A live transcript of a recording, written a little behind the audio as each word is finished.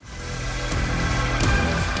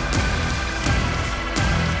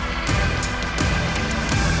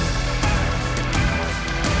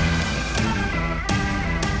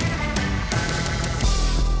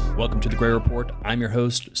The Gray Report. I'm your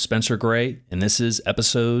host, Spencer Gray, and this is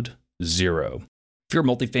episode 0. If you're a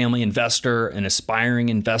multifamily investor, an aspiring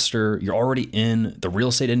investor, you're already in the real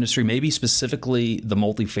estate industry, maybe specifically the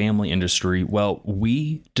multifamily industry, well,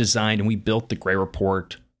 we designed and we built the Gray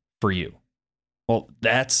Report for you. Well,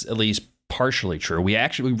 that's at least partially true. We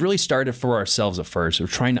really started for ourselves at first. We're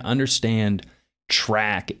trying to understand,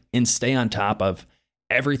 track, and stay on top of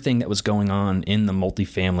everything that was going on in the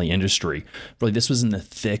multifamily industry. Really, this was in the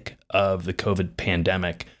thick of the COVID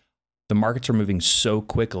pandemic. The markets are moving so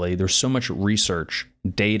quickly. There's so much research,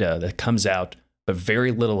 data that comes out, but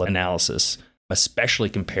very little analysis, especially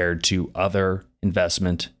compared to other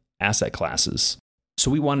investment asset classes.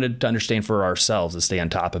 So we wanted to understand for ourselves to stay on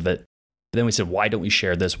top of it. But then we said, why don't we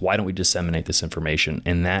share this? Why don't we disseminate this information?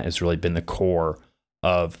 And that has really been the core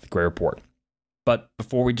of the Gray Report. But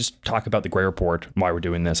before we just talk about the Gray Report, why we're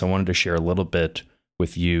doing this, I wanted to share a little bit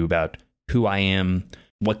with you about who I am,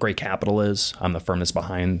 what Gray Capital is. I'm the firm that's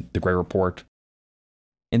behind the Gray Report.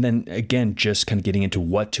 And then again, just kind of getting into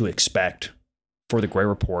what to expect for the Gray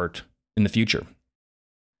Report in the future.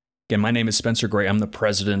 Again, my name is Spencer Gray. I'm the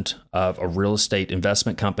president of a real estate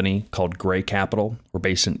investment company called Gray Capital. We're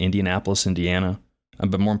based in Indianapolis, Indiana.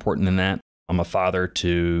 But more important than that, I'm a father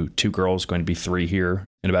to 2 girls, going to be 3 here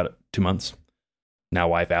in about 2 months. Now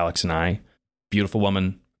wife, Alex, and I. Beautiful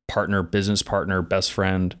woman, partner, business partner, best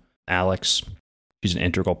friend, Alex. She's an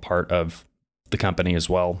integral part of the company as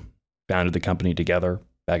well. Founded the company together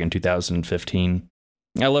back in 2015.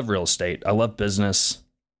 I love real estate. I love business.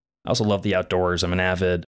 I also love the outdoors. I'm an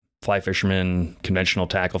avid fly fisherman, conventional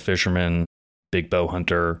tackle fisherman, big bow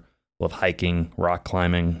hunter. Love hiking, rock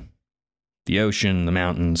climbing, the ocean, the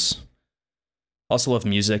mountains. Also love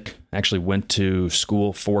music. I actually went to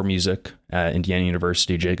school for music at Indiana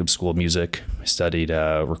University, Jacobs School of Music. I studied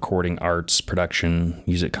recording arts, production,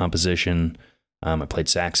 music composition. I played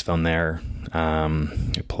saxophone there. I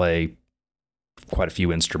play quite a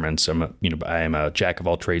few instruments. I am a jack of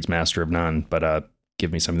all trades, master of none. But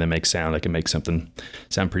give me something that makes sound. I can make something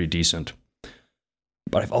sound pretty decent.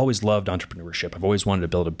 But I've always loved entrepreneurship. I've always wanted to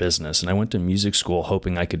build a business. And I went to music school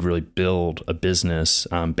hoping I could really build a business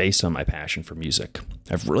based on my passion for music.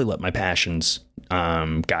 I've really let my passions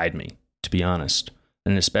guide me, to be honest.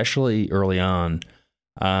 And especially early on,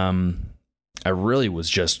 I really was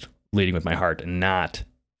just leading with my heart and not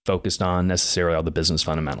focused on necessarily all the business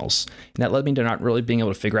fundamentals. And that led me to not really being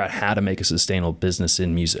able to figure out how to make a sustainable business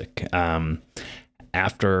in music.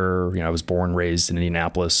 After I was born, raised in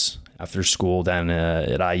Indianapolis. After school down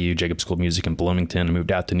at IU, Jacobs School of Music in Bloomington, I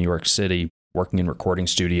moved out to New York City, working in recording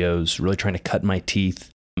studios, really trying to cut my teeth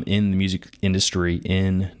in the music industry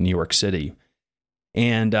in New York City.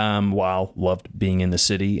 And while loved being in the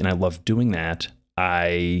city and I loved doing that,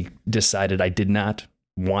 I decided I did not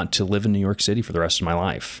want to live in New York City for the rest of my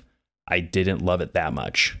life. I didn't love it that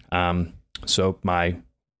much. So my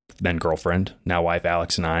then girlfriend, now wife,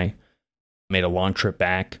 Alex, and I made a long trip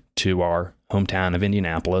back to our hometown of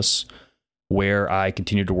Indianapolis, where I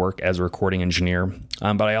continued to work as a recording engineer.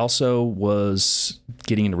 But I also was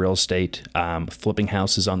getting into real estate, flipping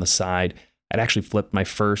houses on the side. I'd actually flipped my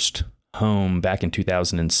first home back in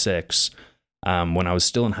 2006. When I was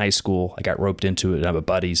still in high school, I got roped into it. A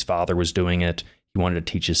buddy's father was doing it. He wanted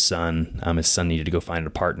to teach his son. His son needed to go find a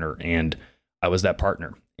partner, and I was that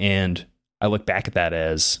partner. And I look back at that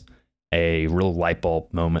as a real light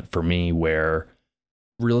bulb moment for me, where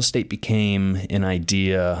real estate became an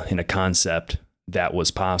idea and a concept that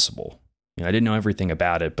was possible. I didn't know everything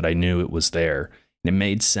about it, but I knew it was there, and it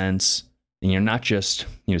made sense. And not just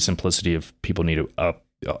simplicity of people need a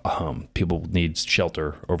home, people need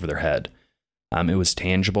shelter over their head. It was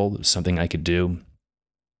tangible. It was something I could do,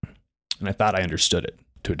 and I thought I understood it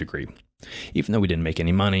to a degree. Even though we didn't make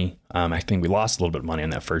any money, I think we lost a little bit of money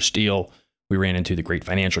on that first deal. We ran into the great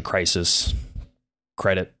financial crisis.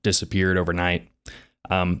 Credit disappeared overnight.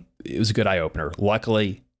 It was a good eye-opener.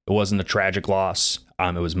 Luckily, it wasn't a tragic loss.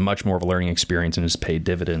 It was much more of a learning experience and has paid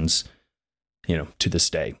dividends, to this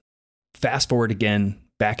day. Fast forward again,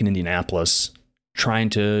 back in Indianapolis, trying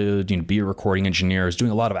to be a recording engineer. I was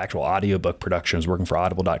doing a lot of actual audiobook productions, working for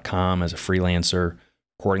Audible.com as a freelancer,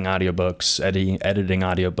 recording audiobooks, editing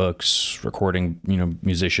audiobooks, recording,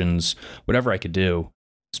 musicians, whatever I could do.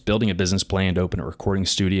 I was building a business plan to open a recording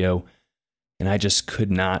studio. And I just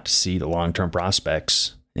could not see the long-term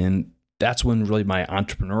prospects. And that's when really my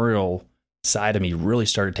entrepreneurial side of me really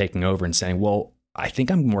started taking over and saying, well, I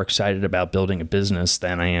think I'm more excited about building a business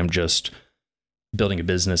than I am just building a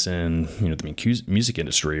business in the music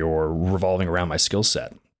industry or revolving around my skill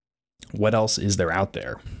set. What else is there out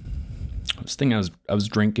there? I was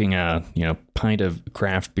drinking a pint of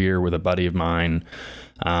craft beer with a buddy of mine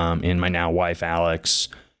and my now wife, Alex,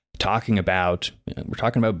 we're talking about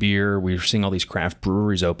beer. We were seeing all these craft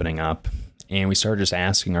breweries opening up, and we started just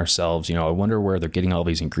asking ourselves, I wonder where they're getting all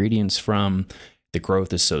these ingredients from. The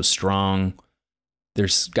growth is so strong.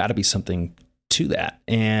 There's got to be something to that.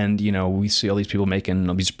 And, we see all these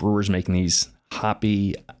brewers making these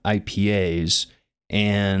hoppy IPAs.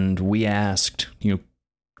 And we asked,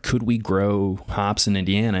 could we grow hops in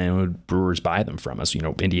Indiana, and would brewers buy them from us?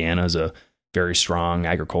 Indiana is a very strong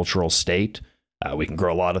agricultural state. We can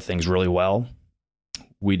grow a lot of things really well.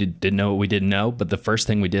 We didn't know what we didn't know, but the first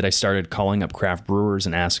thing we did, I started calling up craft brewers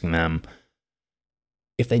and asking them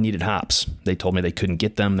if they needed hops. They told me they couldn't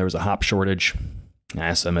get them. There was a hop shortage. I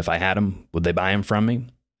asked them if I had them, would they buy them from me?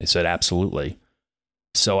 They said absolutely.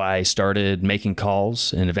 So I started making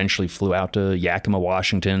calls and eventually flew out to Yakima,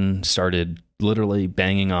 Washington, started literally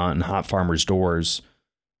banging on hop farmers' doors,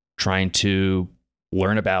 trying to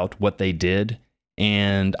learn about what they did.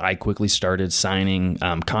 And I quickly started signing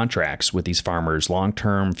contracts with these farmers,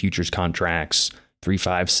 long-term futures contracts, 3,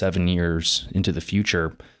 5, 7 years into the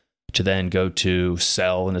future, to then go to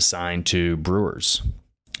sell and assign to brewers.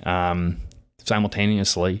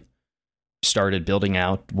 Simultaneously, started building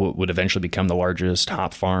out what would eventually become the largest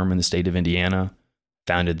hop farm in the state of Indiana,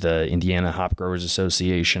 founded the Indiana Hop Growers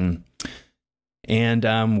Association.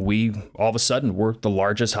 And we all of a sudden were the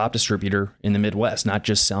largest hop distributor in the Midwest, not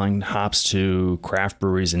just selling hops to craft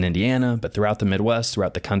breweries in Indiana, but throughout the Midwest,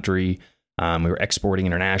 throughout the country. We were exporting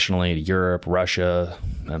internationally to Europe, Russia,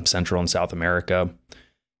 Central and South America.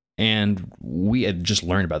 And we had just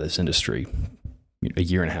learned about this industry a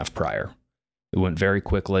year and a half prior. It went very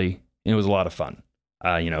quickly, and it was a lot of fun.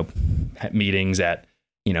 Meetings at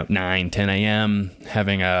 9, 10 a.m.,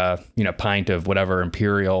 having a pint of whatever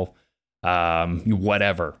Imperial,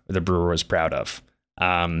 whatever the brewer was proud of.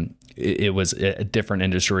 It was a different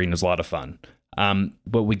industry, and it was a lot of fun.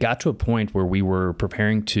 But we got to a point where we were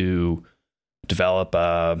preparing to develop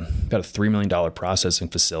about a $3 million processing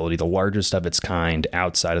facility, the largest of its kind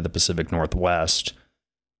outside of the Pacific Northwest.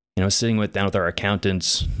 Sitting down with our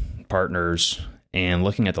accountants, partners, and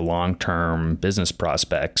looking at the long-term business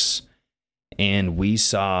prospects, and we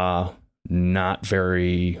saw not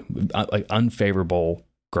very unfavorable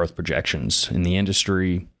growth projections in the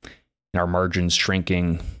industry, and our margins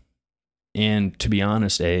shrinking, and to be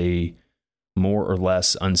honest, a more or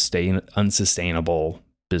less unsustainable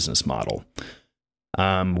business model.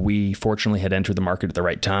 We fortunately had entered the market at the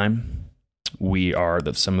right time. We are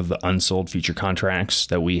some of the unsold future contracts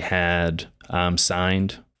that we had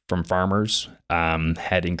signed from farmers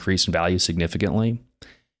had increased in value significantly.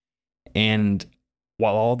 And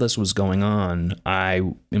while all this was going on,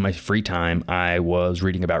 in my free time, I was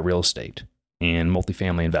reading about real estate and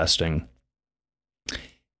multifamily investing.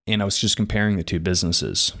 And I was just comparing the two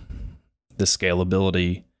businesses, the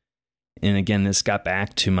scalability. And again, this got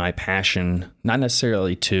back to my passion, not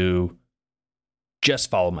necessarily to just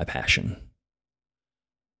follow my passion,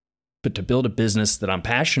 but to build a business that I'm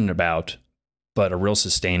passionate about, but a real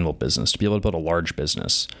sustainable business, to be able to build a large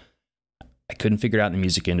business. I couldn't figure it out in the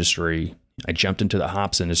music industry. I jumped into the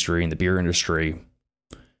hops industry and the beer industry.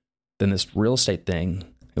 Then this real estate thing,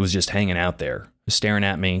 it was just hanging out there, staring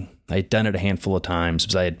at me. I had done it a handful of times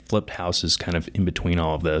because I had flipped houses kind of in between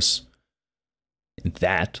all of this. And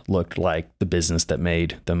that looked like the business that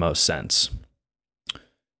made the most sense.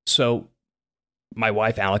 So my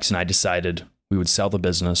wife, Alex, and I decided we would sell the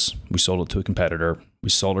business. We sold it to a competitor. We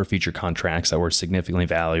sold our future contracts that were significantly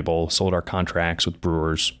valuable, sold our contracts with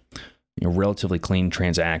brewers, relatively clean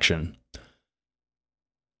transaction.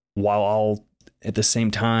 While at the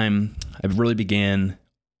same time, I really began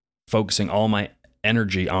focusing all my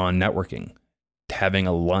energy on networking, having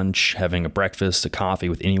a lunch, having a breakfast, a coffee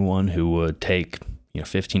with anyone who would take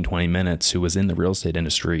 15, 20 minutes, who was in the real estate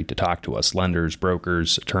industry to talk to us, lenders,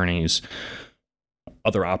 brokers, attorneys,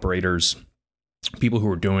 other operators, people who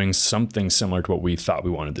were doing something similar to what we thought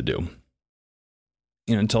we wanted to do.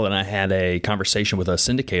 Until then I had a conversation with a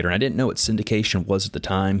syndicator, and I didn't know what syndication was at the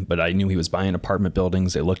time, but I knew he was buying apartment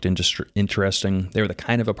buildings. They looked interesting. They were the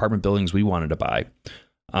kind of apartment buildings we wanted to buy.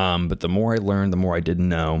 But the more I learned, the more I didn't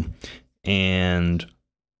know. And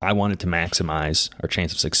I wanted to maximize our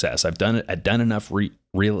chance of success. I'd done enough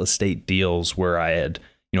real estate deals where I had,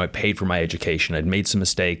 I paid for my education. I'd made some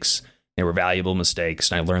mistakes. They were valuable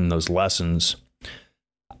mistakes, and I learned those lessons.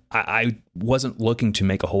 I wasn't looking to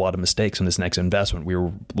make a whole lot of mistakes on this next investment. We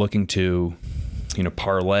were looking to,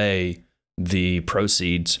 parlay the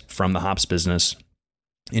proceeds from the hops business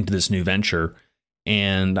into this new venture.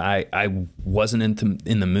 And I wasn't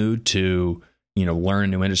in the mood to, learn a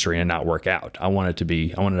new industry and not work out. I wanted to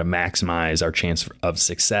maximize our chance of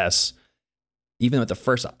success even though at the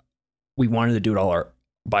first we wanted to do it all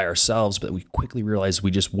by ourselves, but we quickly realized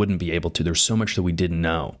we just wouldn't be able to. There's so much that we didn't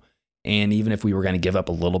know. And even if we were going to give up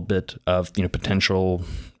a little bit of potential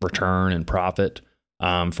return and profit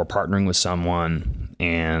for partnering with someone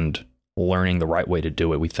and learning the right way to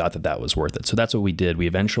do it, we thought that was worth it. So that's what we did. We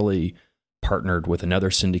eventually partnered with another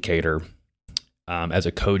syndicator as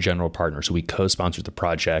a co-general partner. So we co-sponsored the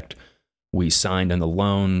project. We signed on the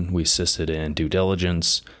loan. We assisted in due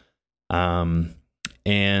diligence.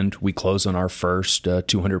 And we closed on our first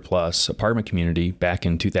 200 plus apartment community back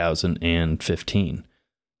in 2015.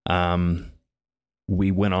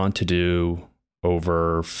 We went on to do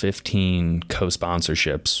over 15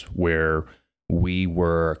 co-sponsorships where we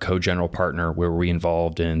were a co-general partner, where we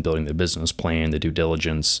involved in building the business plan, the due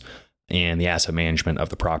diligence, and the asset management of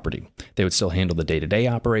the property. They would still handle the day-to-day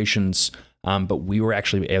operations, but we were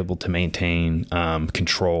actually able to maintain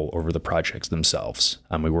control over the projects themselves.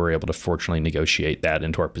 We were able to fortunately negotiate that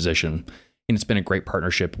into our position, and it's been a great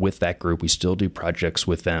partnership with that group. We still do projects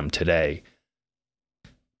with them today.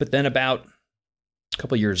 But then about a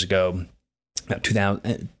couple of years ago, about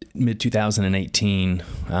mid-2018,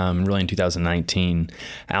 really in 2019,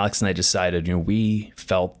 Alex and I decided, we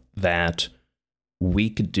felt that we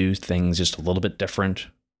could do things just a little bit different.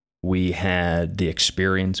 We had the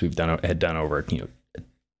experience. Had done over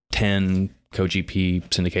 10 co-GP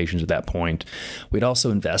syndications at that point. We'd also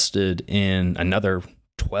invested in another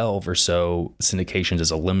 12 or so syndications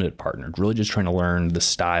as a limited partner, really just trying to learn the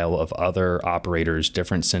style of other operators,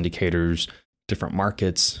 different syndicators, different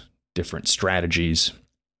markets, different strategies,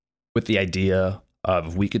 with the idea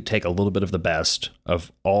of we could take a little bit of the best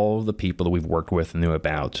of all the people that we've worked with and knew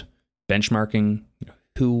about, benchmarking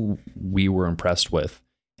who we were impressed with,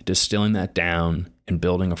 distilling that down and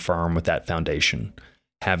building a firm with that foundation,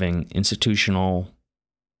 having institutional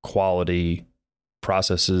quality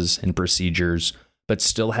processes and procedures, but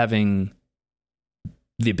still having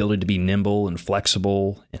the ability to be nimble and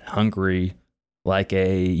flexible and hungry like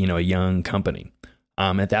a young company.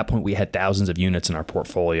 At that point, we had thousands of units in our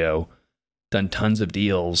portfolio, done tons of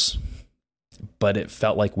deals, but it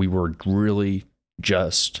felt like we were really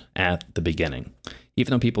just at the beginning.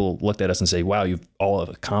 Even though people looked at us and say, wow, you've all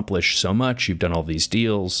accomplished so much. You've done all these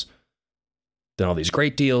deals, done all these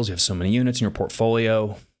great deals. You have so many units in your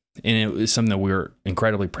portfolio. And it was something that we were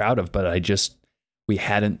incredibly proud of, but we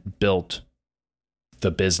hadn't built the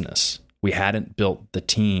business. We hadn't built the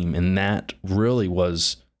team. And that really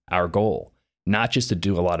was our goal, not just to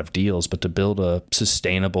do a lot of deals, but to build a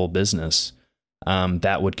sustainable business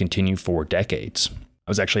that would continue for decades.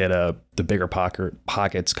 I was actually at the Bigger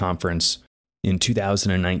Pockets conference in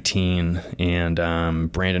 2019,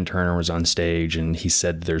 and Brandon Turner was on stage, and he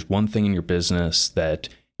said, there's one thing in your business that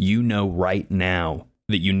right now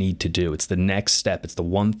that you need to do. It's the next step. It's the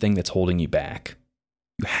one thing that's holding you back.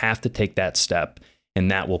 You have to take that step,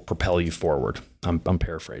 and that will propel you forward. I'm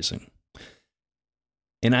paraphrasing.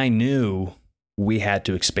 And I knew we had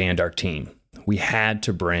to expand our team. We had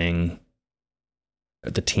to bring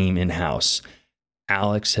the team in-house.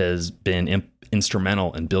 Alex has been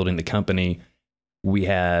instrumental in building the company. We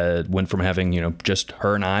went from having, just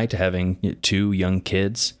her and I to having 2 young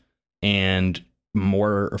kids, and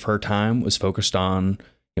more of her time was focused on,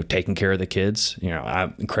 taking care of the kids.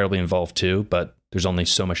 I'm incredibly involved too, but there's only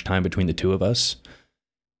so much time between the two of us.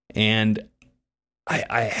 And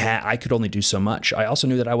I could only do so much. I also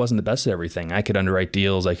knew that I wasn't the best at everything. I could underwrite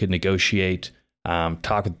deals. I could negotiate,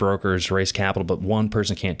 talk with brokers, raise capital, but one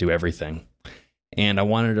person can't do everything. And I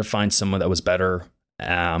wanted to find someone that was better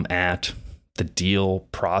at the deal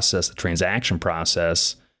process, the transaction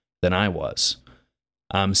process, than I was.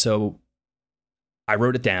 So I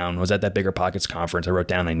wrote it down. I was at that Bigger Pockets conference. I wrote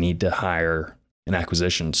down I need to hire an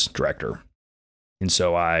acquisitions director. And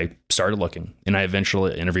so I started looking, and I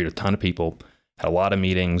eventually interviewed a ton of people, had a lot of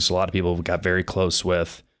meetings, a lot of people got very close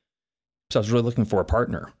with. So I was really looking for a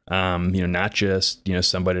partner, not just,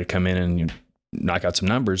 somebody to come in and knock out some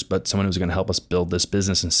numbers, but someone who was going to help us build this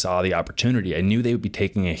business and saw the opportunity. I knew they would be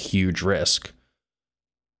taking a huge risk,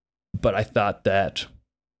 but I thought that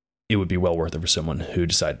it would be well worth it for someone who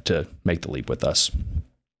decided to make the leap with us.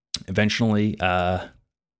 Eventually,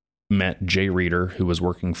 met Jay Reeder, who was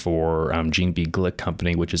working for Gene B. Glick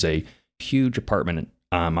Company, which is a huge apartment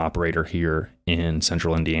operator here in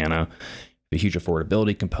central Indiana. A huge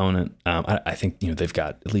affordability component. I think they've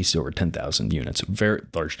got at least over 10,000 units. Very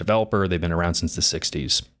large developer. They've been around since the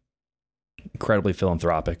 60s. Incredibly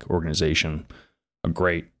philanthropic organization. A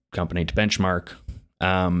great company to benchmark.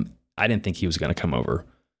 I didn't think he was going to come over,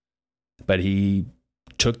 but he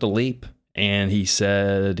took the leap and he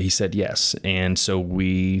said yes. And so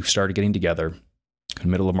we started getting together,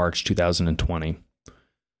 middle of March 2020.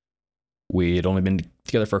 We had only been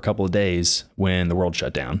together for a couple of days when the world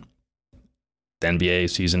shut down. The NBA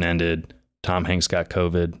season ended. Tom Hanks got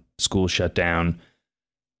COVID. School shut down.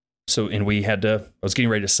 So, and I was getting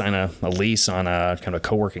ready to sign a lease on a kind of a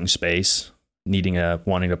co-working space,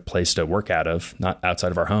 wanting a place to work out of, not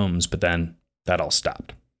outside of our homes, but then that all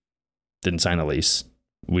stopped. Didn't sign a lease.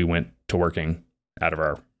 We went to working out of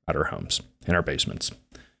our homes, in our basements.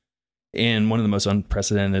 In one of the most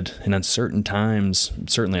unprecedented and uncertain times,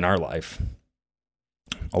 certainly in our life,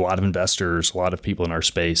 a lot of investors, a lot of people in our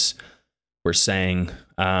space were saying,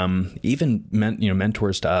 even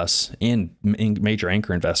mentors to us and major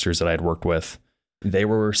anchor investors that I had worked with, they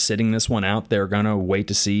were sitting this one out. They were going to wait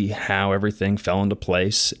to see how everything fell into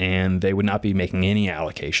place, and they would not be making any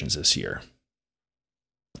allocations this year.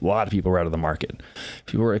 A lot of people were out of the market.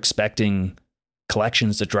 People were expecting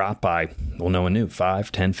collections to drop by, well, no one knew,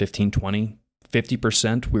 5, 10, 15, 20,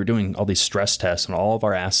 50%. We were doing all these stress tests on all of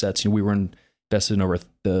our assets. We were invested in over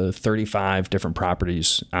 35 different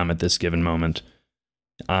properties at this given moment,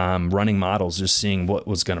 running models, just seeing what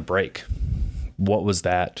was going to break. What was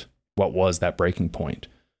that breaking point?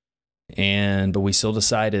 But we still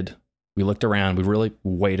decided, we looked around, we really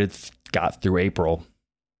waited, got through April,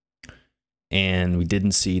 and we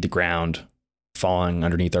didn't see the ground falling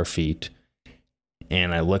underneath our feet.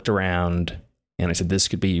 And I looked around and I said, this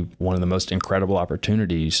could be one of the most incredible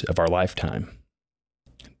opportunities of our lifetime.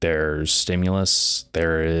 There's stimulus.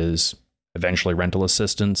 There is eventually rental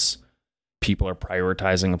assistance. People are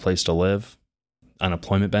prioritizing a place to live,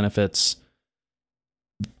 unemployment benefits.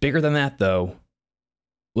 Bigger than that, though,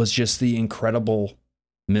 was just the incredible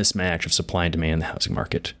mismatch of supply and demand in the housing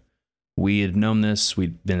market. We had known this.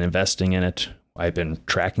 We'd been investing in it. I've been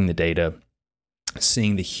tracking the data,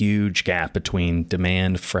 seeing the huge gap between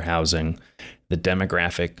demand for housing, the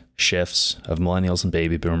demographic shifts of millennials and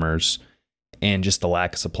baby boomers, and just the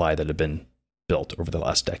lack of supply that had been built over the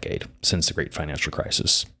last decade since the great financial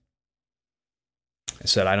crisis. I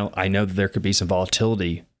said, I know that there could be some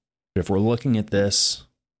volatility, but if we're looking at this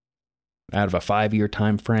out of a 5-year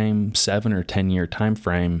time frame, 7 or 10-year time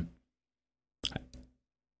frame,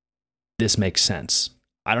 this makes sense.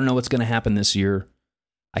 I don't know what's going to happen this year.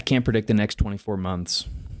 I can't predict the next 24 months,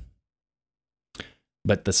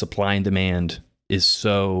 but the supply and demand is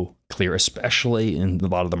so clear, especially in a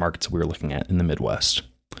lot of the markets we were looking at in the Midwest.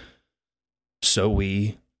 So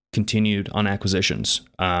we continued on acquisitions.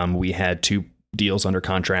 We had 2 deals under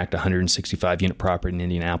contract, a 165-unit property in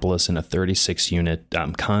Indianapolis and a 36-unit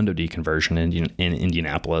condo deconversion in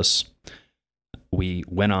Indianapolis. We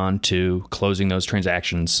went on to closing those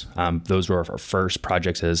transactions. Those were our first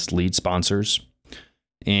projects as lead sponsors.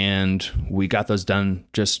 And we got those done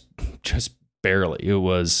just barely. It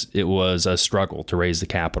was a struggle to raise the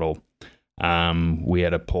capital. We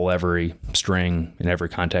had to pull every string and every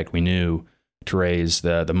contact we knew to raise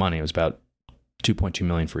the money. It was about $2.2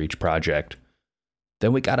 million for each project.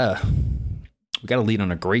 Then we got a lead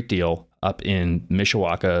on a great deal up in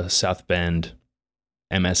Mishawaka, South Bend,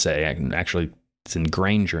 MSA. Actually, it's in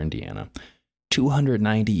Granger, Indiana.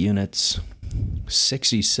 290 units.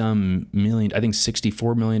 60 some million, I think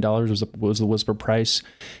 $64 million was the whisper price.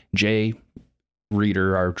 Jay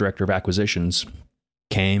Reeder, our director of acquisitions,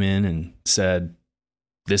 came in and said,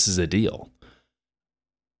 this is a deal.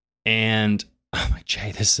 And I'm like,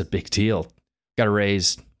 Jay, this is a big deal. Got to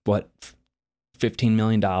raise, $15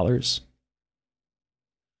 million?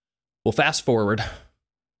 Well, fast forward,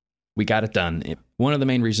 we got it done. One of the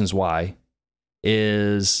main reasons why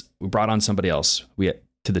is we brought on somebody else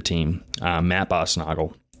to the team, Matt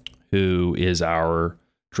Bosnagel, who is our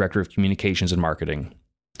director of communications and marketing.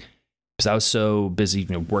 Because I was so busy,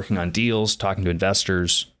 working on deals, talking to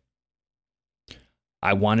investors,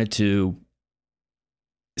 I wanted to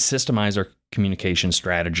systemize our communication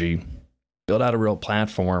strategy, build out a real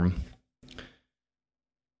platform.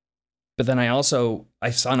 But then I saw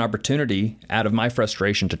an opportunity out of my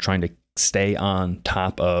frustration to trying to stay on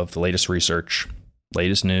top of the latest research,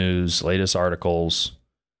 latest news, latest articles.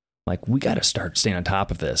 Like, we got to start staying on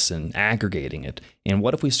top of this and aggregating it. And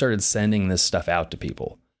what if we started sending this stuff out to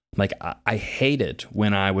people? Like, I hate it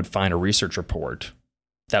when I would find a research report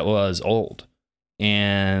that was old.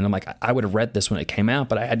 And I'm like, I would have read this when it came out,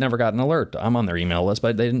 but I had never gotten an alert. I'm on their email list,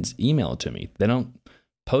 but they didn't email it to me. They don't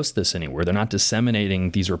post this anywhere. They're not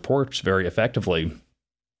disseminating these reports very effectively.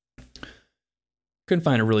 Couldn't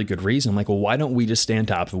find a really good reason. I'm like, well, why don't we just stay on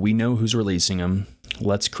top of it? We know who's releasing them.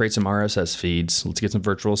 Let's create some RSS feeds. Let's get some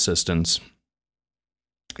virtual assistants.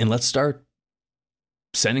 And let's start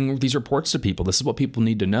sending these reports to people. This is what people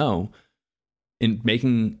need to know. in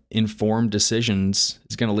making informed decisions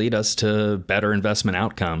is going to lead us to better investment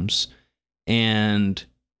outcomes. And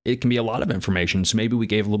it can be a lot of information. So maybe we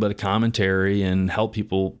gave a little bit of commentary and help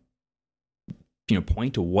people,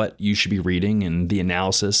 point to what you should be reading and the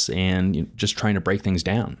analysis and just trying to break things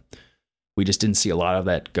down. We just didn't see a lot of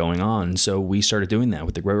that going on. So we started doing that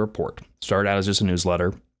with the Gray Report. Started out as just a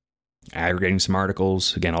newsletter, aggregating some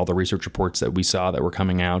articles, again, all the research reports that we saw that were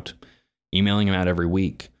coming out, emailing them out every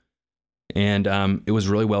week. And it was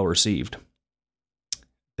really well received.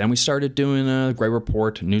 Then we started doing a Gray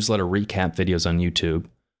Report newsletter recap videos on YouTube.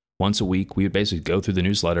 Once a week, we would basically go through the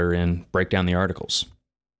newsletter and break down the articles.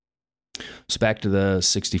 So back to the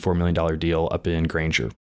 $64 million deal up in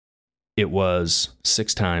Granger. It was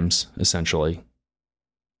 6 times, essentially,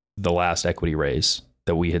 the last equity raise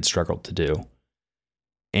that we had struggled to do.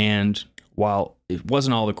 And while it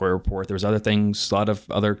wasn't all the Gray Report, there was other things, a lot of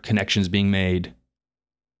other connections being made.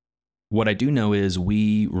 What I do know is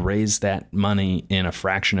we raised that money in a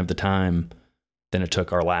fraction of the time than it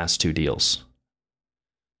took our last 2 deals.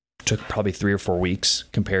 It took probably 3 or 4 weeks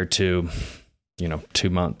compared to 2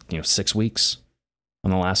 months, 6 weeks on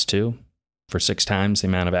the last 2 for 6 times the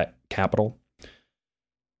amount of capital.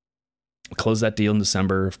 Closed that deal in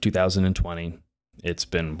December of 2020. It's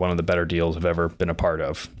been one of the better deals I've ever been a part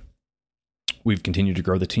of. We've continued to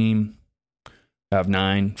grow the team. I have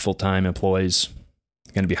 9 full-time employees.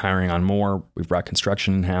 Going to be hiring on more. We've brought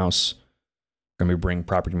construction in-house. We're going to bring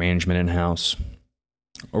property management in-house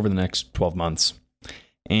over the next 12 months.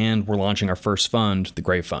 And we're launching our first fund, the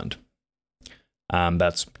Gray Fund.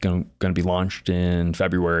 That's going to be launched in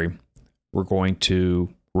February. We're going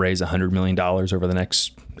to raise $100 million over the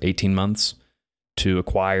next 18 months to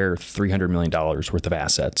acquire $300 million worth of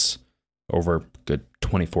assets over a good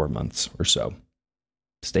 24 months or so.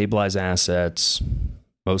 Stabilize assets,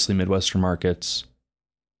 mostly Midwestern markets,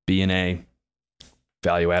 B&A,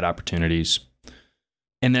 value add opportunities.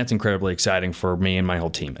 And that's incredibly exciting for me and my whole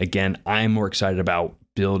team. Again, I'm more excited about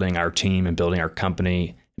building our team and building our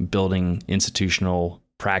company, and building institutional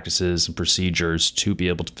practices and procedures to be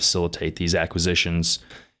able to facilitate these acquisitions,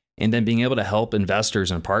 and then being able to help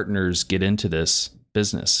investors and partners get into this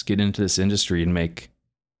business, get into this industry and make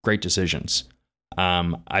great decisions.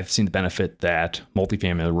 I've seen the benefit that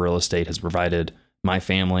multifamily real estate has provided my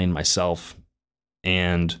family and myself,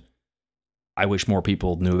 and I wish more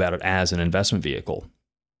people knew about it as an investment vehicle.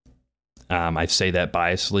 I say that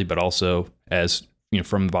biasly, but also as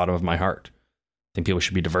from the bottom of my heart. I think people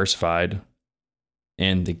should be diversified.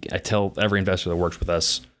 And I tell every investor that works with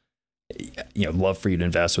us, love for you to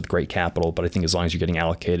invest with great capital, but I think as long as you're getting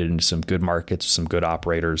allocated into some good markets, some good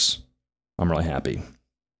operators, I'm really happy.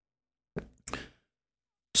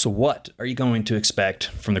 So what are you going to expect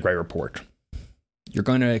from the Gray Report? You're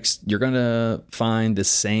going to find the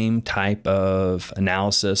same type of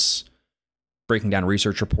analysis, breaking down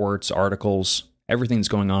research reports, articles, everything that's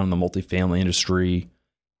going on in the multifamily industry,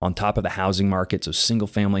 on top of the housing market, so single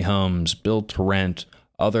family homes, build to rent,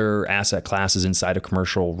 other asset classes inside of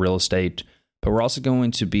commercial real estate. But we're also going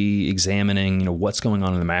to be examining, what's going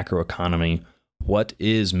on in the macro economy, what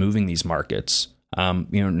is moving these markets.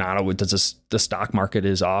 Not always does the stock market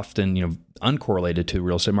is often, uncorrelated to the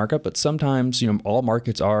real estate market, but sometimes, all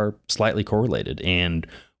markets are slightly correlated, and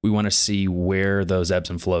we want to see where those ebbs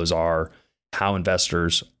and flows are, how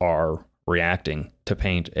investors are reacting to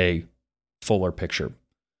paint a fuller picture.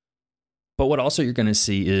 But what also you're going to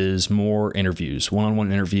see is more interviews,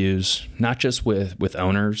 one-on-one interviews, not just with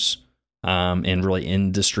owners and really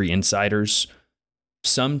industry insiders,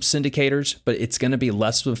 some syndicators, but it's going to be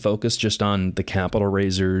less of a focus just on the capital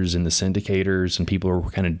raisers and the syndicators and people who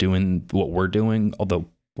are kind of doing what we're doing, although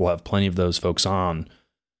we'll have plenty of those folks on.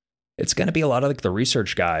 It's going to be a lot of the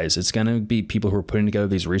research guys. It's going to be people who are putting together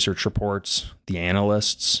these research reports, the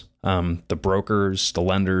analysts, the brokers, the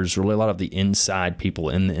lenders, really a lot of the inside people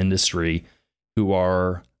in the industry who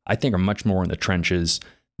are much more in the trenches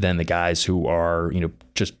than the guys who are,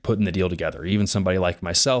 just putting the deal together. Even somebody like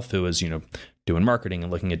myself who is, doing marketing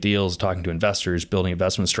and looking at deals, talking to investors, building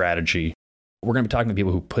investment strategy. We're going to be talking to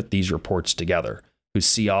people who put these reports together, who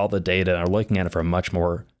see all the data and are looking at it from a much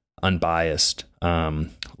more unbiased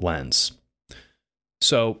lens.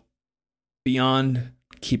 So beyond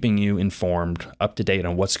keeping you informed, up to date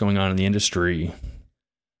on what's going on in the industry,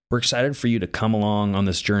 we're excited for you to come along on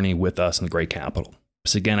this journey with us in the Gray Capital.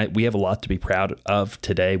 So again, we have a lot to be proud of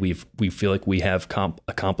today. We feel like we have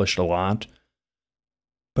accomplished a lot.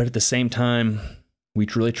 But at the same time, we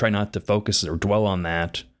really try not to focus or dwell on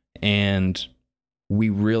that. And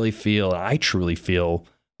I truly feel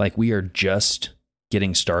like we are just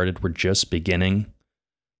getting started. We're just beginning.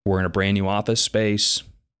 We're in a brand new office space.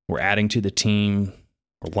 We're adding to the team.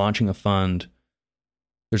 We're launching a fund.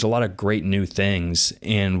 There's a lot of great new things.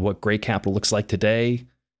 And what Gray Capital looks like today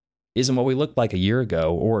isn't what we looked like a year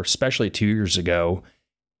ago, or especially 2 years ago.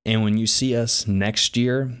 And when you see us next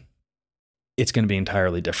year, it's going to be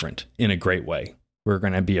entirely different in a great way. We're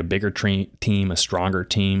going to be a bigger team, a stronger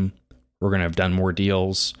team. We're going to have done more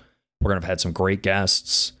deals. We're going to have had some great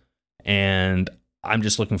guests. And I'm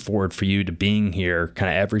just looking forward for you to being here kind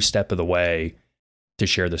of every step of the way to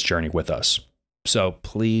share this journey with us. So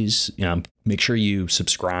please, make sure you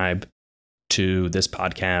subscribe to this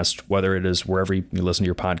podcast, whether it is wherever you listen to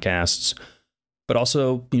your podcasts. But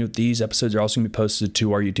also, these episodes are also going to be posted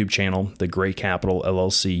to our YouTube channel, the Gray Capital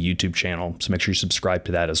LLC YouTube channel. So make sure you subscribe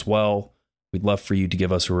to that as well. We'd love for you to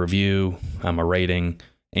give us a review, a rating,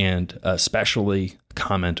 and especially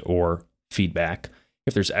comment or feedback.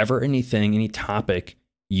 If there's ever anything, any topic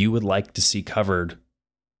you would like to see covered,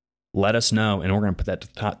 let us know, and we're going to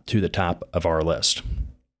put that to the top of our list.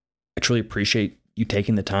 I truly appreciate you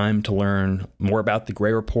taking the time to learn more about the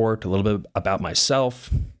Gray Report, a little bit about myself,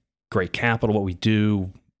 Gray Capital, what we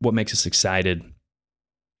do, what makes us excited.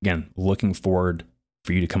 Again, looking forward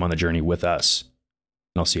for you to come on the journey with us.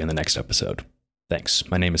 And I'll see you in the next episode. Thanks.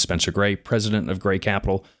 My name is Spencer Gray, president of Gray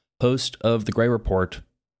Capital, host of the Gray Report.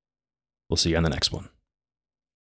 We'll see you on the next one.